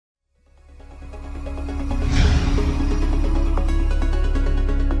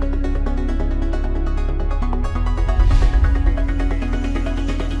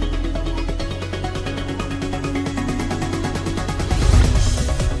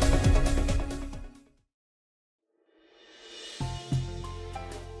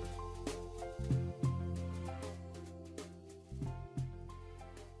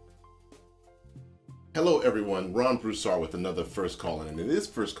Hello everyone, Ron Broussard with another First Call, and in this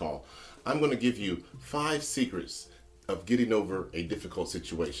first call, I'm going to give you 5 secrets of getting over a difficult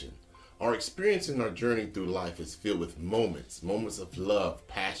situation. Our experience in our journey through life is filled with moments of love,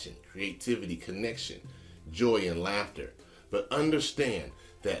 passion, creativity, connection, joy, and laughter. But understand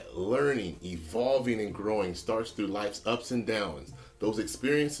that learning, evolving, and growing starts through life's ups and downs, those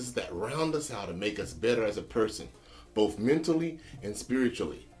experiences that round us out and make us better as a person, both mentally and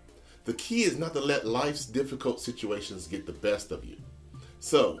spiritually. The key is not to let life's difficult situations get the best of you.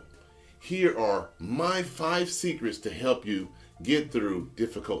 So, here are my 5 secrets to help you get through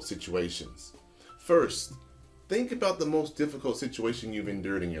difficult situations. First, think about the most difficult situation you've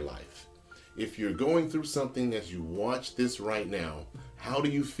endured in your life. If you're going through something as you watch this right now, how do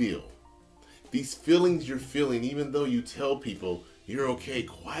you feel? These feelings you're feeling, even though you tell people you're okay,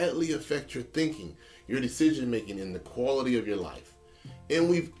 quietly affect your thinking, your decision making, and the quality of your life. And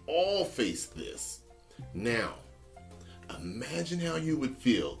we've all faced this. Now, imagine how you would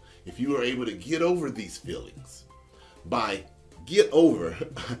feel if you were able to get over these feelings. By get over,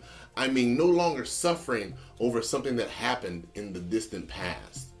 I mean no longer suffering over something that happened in the distant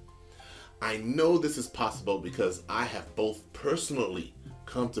past. I know this is possible because I have both personally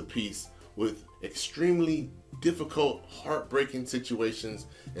come to peace with extremely difficult, heartbreaking situations,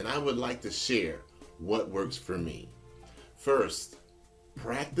 and I would like to share what works for me. First,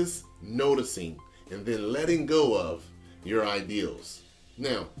 practice noticing and then letting go of your ideals.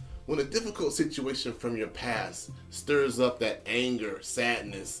 Now, when a difficult situation from your past stirs up that anger,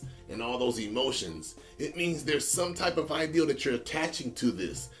 sadness, and all those emotions, it means there's some type of ideal that you're attaching to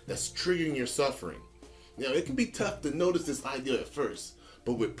this that's triggering your suffering. Now, it can be tough to notice this ideal at first,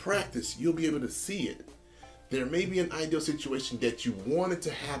 but with practice, you'll be able to see it. There may be an ideal situation that you wanted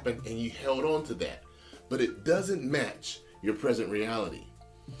to happen and you held on to that, but it doesn't match your present reality.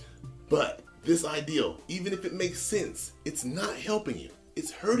 But this ideal, even if it makes sense, it's not helping you.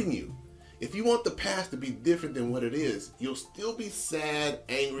 It's hurting you. If you want the past to be different than what it is, you'll still be sad,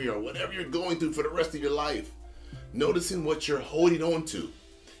 angry, or whatever you're going through for the rest of your life. Noticing what you're holding on to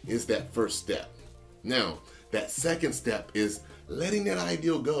is that first step. Now, that second step is letting that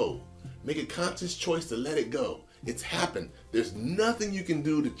ideal go. Make a conscious choice to let it go. It's happened. There's nothing you can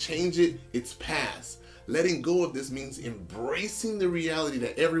do to change it. It's past. Letting go of this means embracing the reality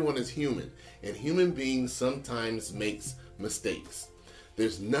that everyone is human, and human beings sometimes makes mistakes.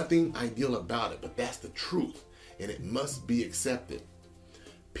 There's nothing ideal about it, but that's the truth, and it must be accepted.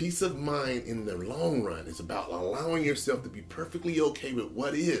 Peace of mind in the long run is about allowing yourself to be perfectly okay with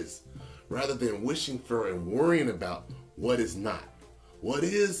what is, rather than wishing for and worrying about what is not. What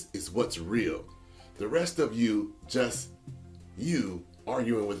is what's real. The rest of you, just you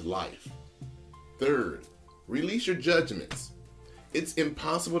arguing with life. Third, release your judgments. It's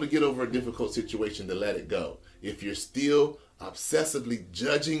impossible to get over a difficult situation to let it go if you're still obsessively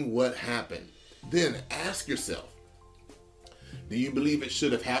judging what happened. Then ask yourself, do you believe it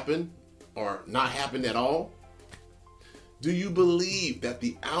should have happened or not happened at all? Do you believe that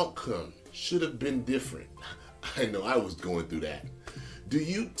the outcome should have been different? I know I was going through that. Do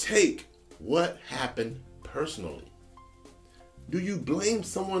you take what happened personally? Do you blame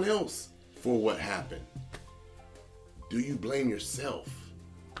someone else for what happened? Do you blame yourself?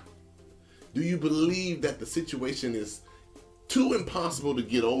 Do you believe that the situation is too impossible to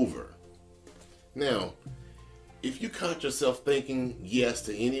get over? Now, if you caught yourself thinking yes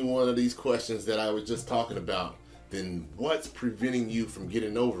to any one of these questions that I was just talking about, then what's preventing you from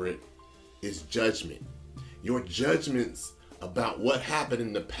getting over it is judgment. Your judgments about what happened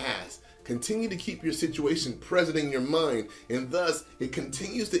in the past continue to keep your situation present in your mind, and thus it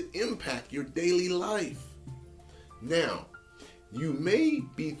continues to impact your daily life. Now, you may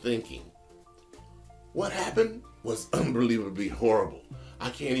be thinking, what happened was unbelievably horrible. I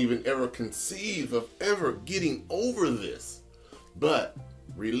can't even ever conceive of ever getting over this. But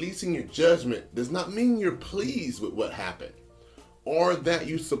releasing your judgment does not mean you're pleased with what happened or that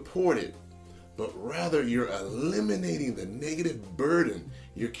you support it, but rather you're eliminating the negative burden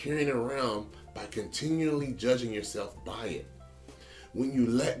you're carrying around by continually judging yourself by it. When you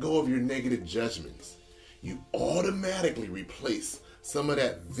let go of your negative judgments, you automatically replace some of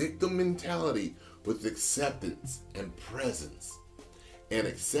that victim mentality with acceptance and presence. And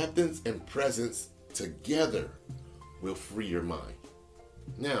acceptance and presence together will free your mind.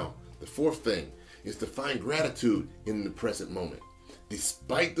 Now, the fourth thing is to find gratitude in the present moment,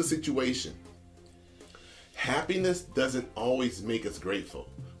 despite the situation. Happiness doesn't always make us grateful,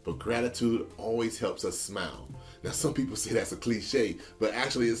 but gratitude always helps us smile. Now, some people say that's a cliche, but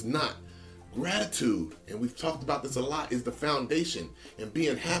actually it's not. Gratitude, and we've talked about this a lot, is the foundation. And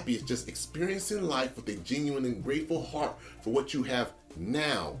being happy is just experiencing life with a genuine and grateful heart for what you have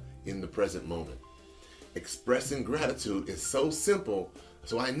now in the present moment. Expressing gratitude is so simple,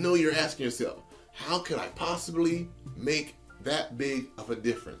 so I know you're asking yourself, how could I possibly make that big of a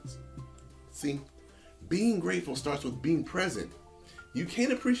difference? See, being grateful starts with being present. You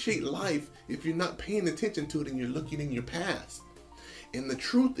can't appreciate life if you're not paying attention to it and you're looking in your past. And the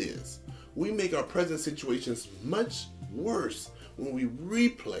truth is, we make our present situations much worse when we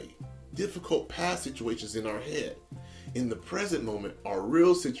replay difficult past situations in our head. In the present moment, our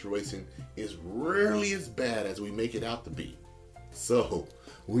real situation is rarely as bad as we make it out to be. So,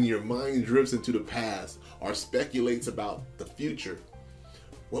 when your mind drifts into the past or speculates about the future,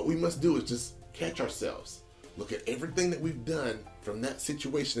 what we must do is just catch ourselves. Look at everything that we've done from that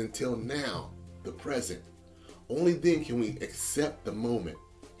situation until now, the present. Only then can we accept the moment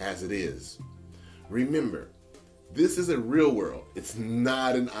as it is. Remember, this is a real world. It's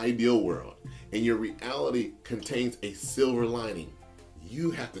not an ideal world. And your reality contains a silver lining. You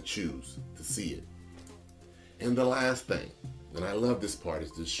have to choose to see it. And the last thing, and I love this part,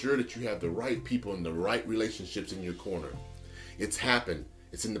 is to ensure that you have the right people and the right relationships in your corner. It's happened.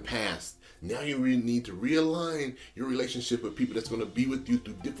 It's in the past. Now you really need to realign your relationship with people that's going to be with you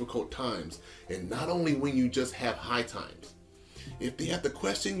through difficult times, and not only when you just have high times. If they have to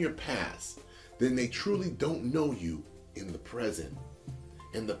question your past, then they truly don't know you in the present.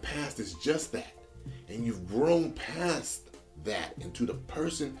 And the past is just that. And you've grown past that into the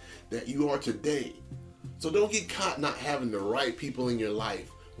person that you are today. So don't get caught not having the right people in your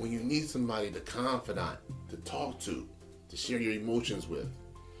life when you need somebody to confidant, to talk to share your emotions with.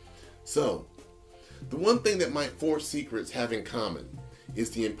 So, the one thing that my 4 secrets have in common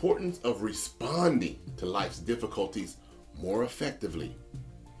is the importance of responding to life's difficulties more effectively.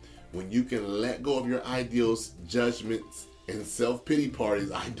 When you can let go of your ideals, judgments, and self-pity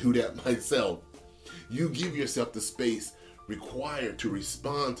parties, I do that myself, you give yourself the space required to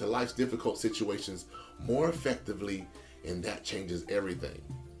respond to life's difficult situations more effectively, and that changes everything.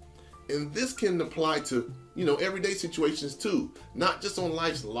 And this can apply to, everyday situations too, not just on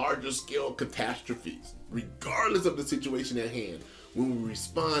life's larger scale catastrophes. Regardless of the situation at hand, when we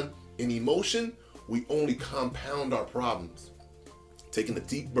respond in emotion, we only compound our problems. Taking a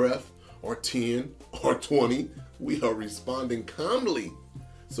deep breath, or 10, or 20, we are responding calmly.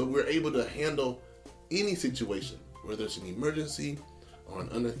 So we're able to handle any situation, whether it's an emergency or an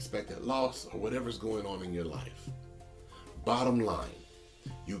unexpected loss or whatever's going on in your life. Bottom line,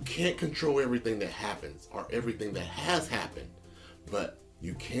 you can't control everything that happens or everything that has happened, but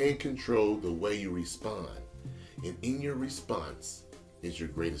you can control the way you respond. And in your response is your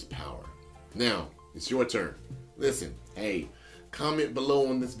greatest power. Now, it's your turn. Listen, hey, comment below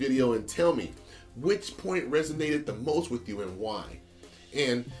on this video and tell me which point resonated the most with you and why.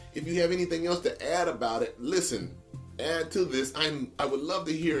 And if you have anything else to add about it, listen, add to this. I would love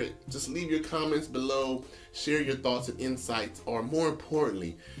to hear it. Just leave your comments below, share your thoughts and insights, or more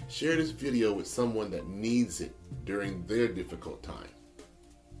importantly, share this video with someone that needs it during their difficult time.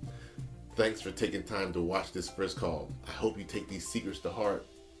 Thanks for taking time to watch this first call. I hope you take these secrets to heart.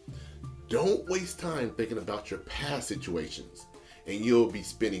 Don't waste time thinking about your past situations, and you'll be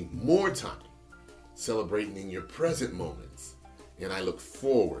spending more time celebrating in your present moments. And I look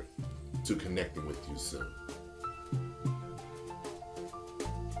forward to connecting with you soon.